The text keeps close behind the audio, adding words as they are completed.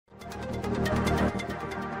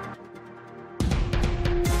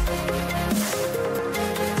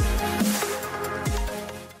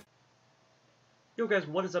guys,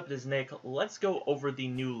 what is up? It is Nick. Let's go over the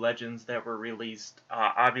new legends that were released.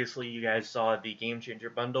 Obviously you guys saw the Game Changer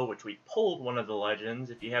bundle, which we pulled one of the legends.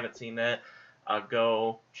 If you haven't seen that,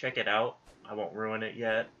 go check it out. I won't ruin it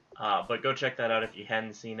yet, but go check that out if you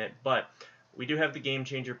hadn't seen it. But we do have the Game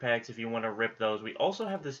Changer packs if you want to rip those. We also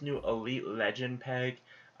have this new Elite Legend pack.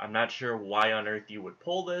 I'm not sure why on earth you would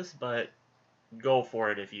pull this, but go for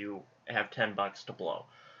it if you have 10 bucks to blow.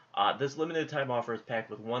 This limited time offer is packed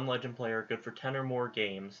with one legend player, good for 10 or more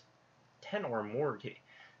games. 10 or more games.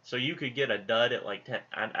 So you could get a dud at like 10.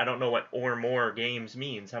 I don't know what or more games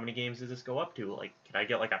means. How many games does this go up to? Like, can I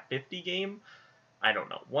get like a 50 game? I don't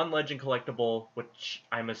know. One legend collectible, which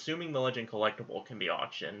I'm assuming the legend collectible can be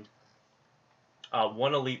auctioned.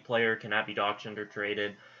 One elite player cannot be auctioned or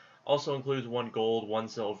traded. Also includes one gold, one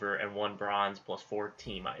silver, and one bronze, plus 4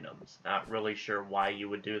 team items. Not really sure why you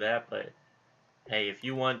would do that, but hey, if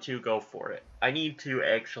you want to, go for it. I need to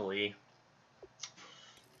actually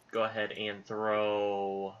go ahead and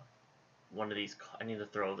throw one of these. I need to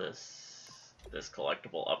throw this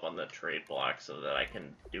collectible up on the trade block so that I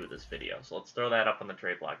can do this video. So let's throw that up on the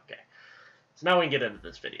trade block. Okay. So now we can get into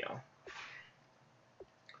this video.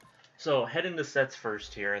 So head into sets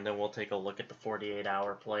first here, and then we'll take a look at the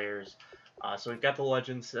 48-hour players. So we've got the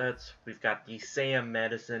legend sets. We've got the Sam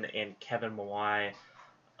Madison and Kevin Mawai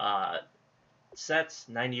sets,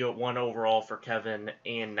 91 overall for Kevin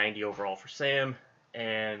and 90 overall for Sam.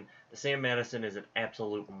 And the Sam Madison is an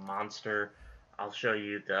absolute monster. I'll show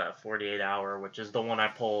you the 48-hour, which is the one I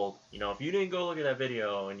pulled. You know, if you didn't go look at that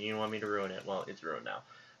video and you want me to ruin it, well, it's ruined now.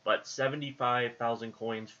 But 75,000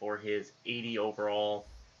 coins for his 80 overall.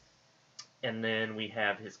 And then we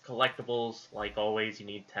have his collectibles. Like always, you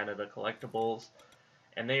need 10 of the collectibles.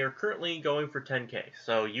 And they are currently going for 10k.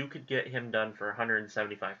 So you could get him done for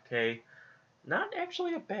 175k. Not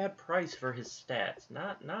actually a bad price for his stats.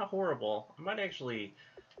 Not horrible. I might actually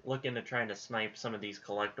look into trying to snipe some of these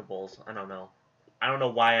collectibles. I don't know. I don't know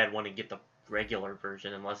why I'd want to get the regular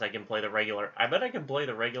version unless I can play the regular. I bet I can play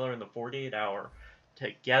the regular and the 48-hour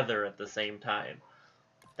together at the same time.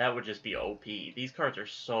 That would just be OP. These cards are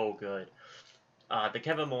so good. The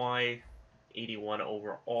Kevin Mawai, 81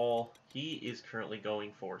 overall. He is currently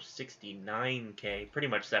going for 69k, pretty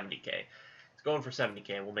much 70k. It's going for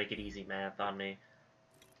 70k. We'll make it easy math on me.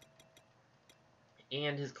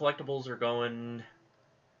 And his collectibles are going.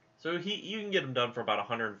 So you can get them done for about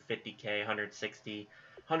 150k, 160,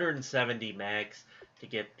 170 max to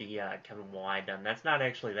get the Kevin Mawai done. That's not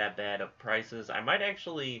actually that bad of prices. I might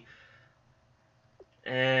actually.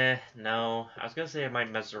 No. I was gonna say I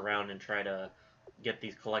might mess around and try to get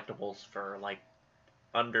these collectibles for like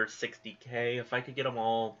under 60k. If I could get them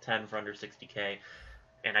all 10 for under 60k,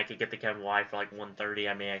 and I could get the Kevin Y for like 130,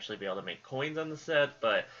 I may actually be able to make coins on the set,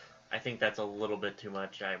 but I think that's a little bit too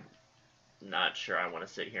much. I'm not sure I want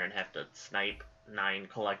to sit here and have to snipe 9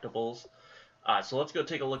 collectibles. So let's go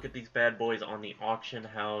take a look at these bad boys on the auction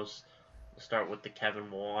house. We'll start with the Kevin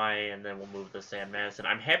Mawai, and then we'll move to the Sam Madison.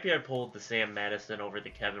 I'm happy I pulled the Sam Madison over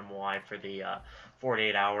the Kevin Mawai for the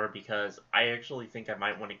 48-hour, because I actually think I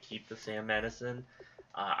might want to keep the Sam Madison.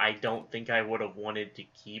 I don't think I would have wanted to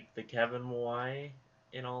keep the Kevin Mawai,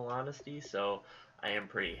 in all honesty, so I am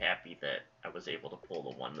pretty happy that I was able to pull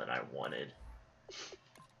the one that I wanted.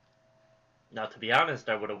 Now, to be honest,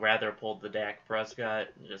 I would have rather pulled the Dak Prescott,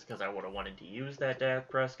 just because I would have wanted to use that Dak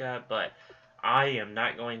Prescott, but I am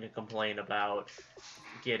not going to complain about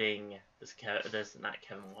getting not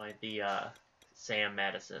Kevin White, the Sam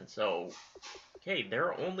Madison. So, okay, there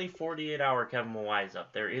are only 48-hour Kevin Mawai's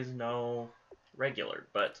up. There is no regular,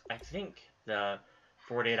 but I think the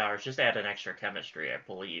 48 hours just add an extra chemistry, I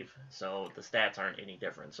believe. So the stats aren't any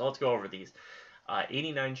different. So let's go over these.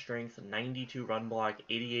 89 strength, 92 run block,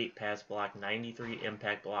 88 pass block, 93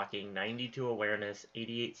 impact blocking, 92 awareness,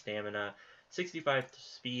 88 stamina, 65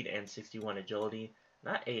 speed, and 61 agility.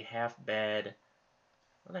 Not a half bad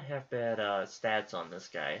stats on this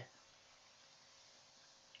guy.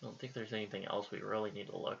 I don't think there's anything else we really need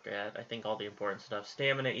to look at. I think all the important stuff.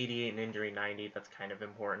 Stamina 88 and injury 90, that's kind of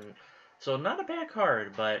important. So not a bad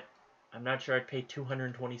card, but I'm not sure I'd pay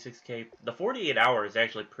 226k. The 48-hour is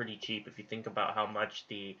actually pretty cheap if you think about how much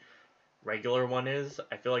the regular one is.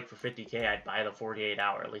 I feel like for 50k I'd buy the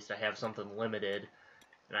 48-hour. At least I have something limited.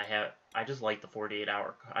 And I just like the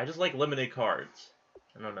 48-hour. I just like limited cards.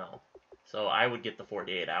 I don't know. So I would get the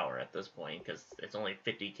 48-hour at this point because it's only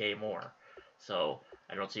 50k more. So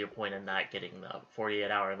I don't see a point in not getting the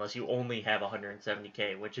 48-hour unless you only have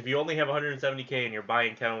 170k. Which if you only have 170k and you're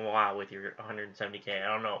buying Kevin Wow with your 170k,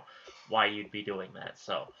 I don't know why you'd be doing that.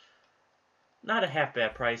 So not a half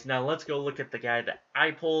bad price. Now let's go look at the guy that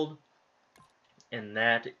I pulled, and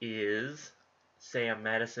that is Sam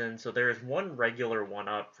Madison. So there's one regular one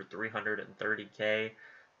up for 330K.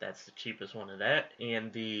 That's the cheapest one of that.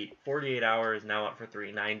 And the 48 hour is now up for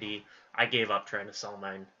 390. I gave up trying to sell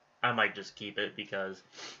mine. I might just keep it because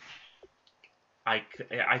I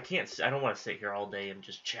don't want to sit here all day and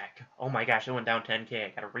just check. Oh my gosh, it went down 10K. I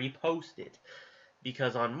gotta repost it.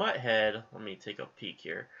 Because on Mutthead, let me take a peek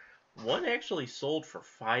here. One actually sold for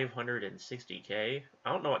 560K.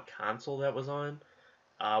 I don't know what console that was on.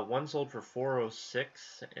 One sold for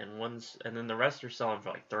 406, and then the rest are selling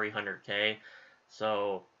for like 300K.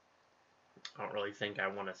 So I don't really think I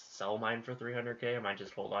want to sell mine for 300K. I might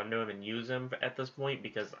just hold on to them and use them at this point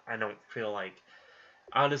because I don't feel like,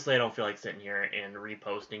 honestly, I don't feel like sitting here and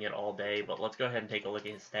reposting it all day. But let's go ahead and take a look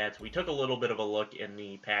at his stats. We took a little bit of a look in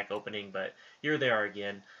the pack opening, but here they are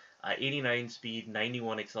again. 89 speed,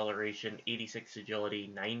 91 acceleration, 86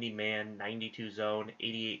 agility, 90 man, 92 zone,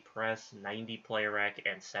 88 press, 90 play rec,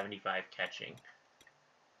 and 75 catching.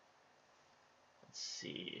 Let's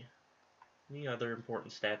see. Any other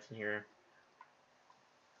important stats in here?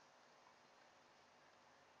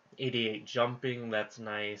 88 jumping, that's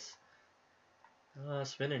nice.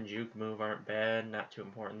 Spin and juke move aren't bad, not too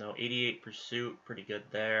important though. 88 pursuit, pretty good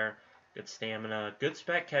there. Good stamina. Good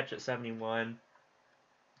spec catch at 71.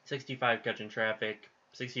 65 catching traffic,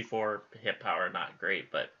 64 hit power, not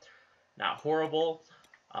great, but not horrible.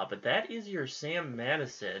 But that is your Sam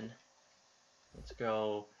Madison. Let's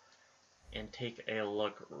go and take a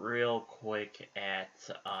look real quick at,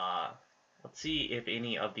 let's see if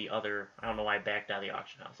any of the other, I don't know why I backed out of the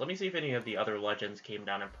auction house. Let me see if any of the other Legends came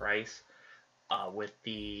down in price with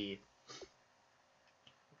these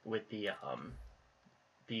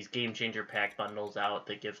Game Changer pack bundles out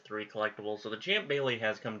that give 3 collectibles. So the Champ Bailey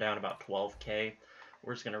has come down about 12K.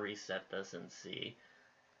 We're just going to reset this and see.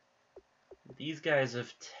 These guys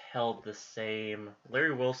have held the same.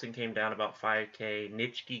 Larry Wilson came down about 5K.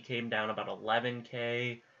 Nitschke came down about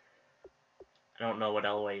 11K. I don't know what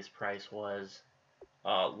LOA's price was.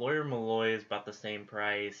 Lawyer Malloy is about the same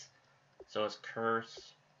price. So is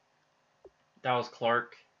Curse. Dallas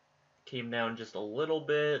Clark came down just a little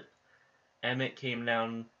bit. Emmett came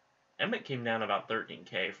down about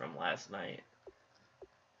 13K from last night.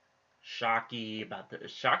 Shockey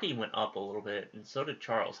Shockey went up a little bit, and so did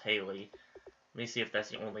Charles Haley. Let me see if that's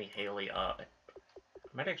the only Haley up.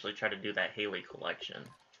 I might actually try to do that Haley collection.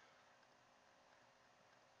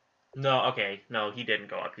 No, okay, no, he didn't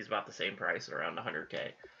go up. He's about the same price, around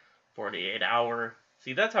 100K. 48 hour.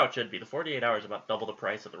 See, that's how it should be. The 48 hour is about double the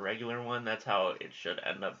price of the regular one. That's how it should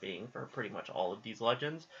end up being for pretty much all of these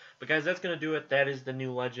Legends. But guys, that's going to do it. That is the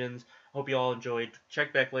new Legends. Hope you all enjoyed.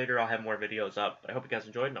 Check back later. I'll have more videos up. I hope you guys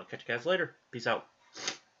enjoyed, and I'll catch you guys later. Peace out.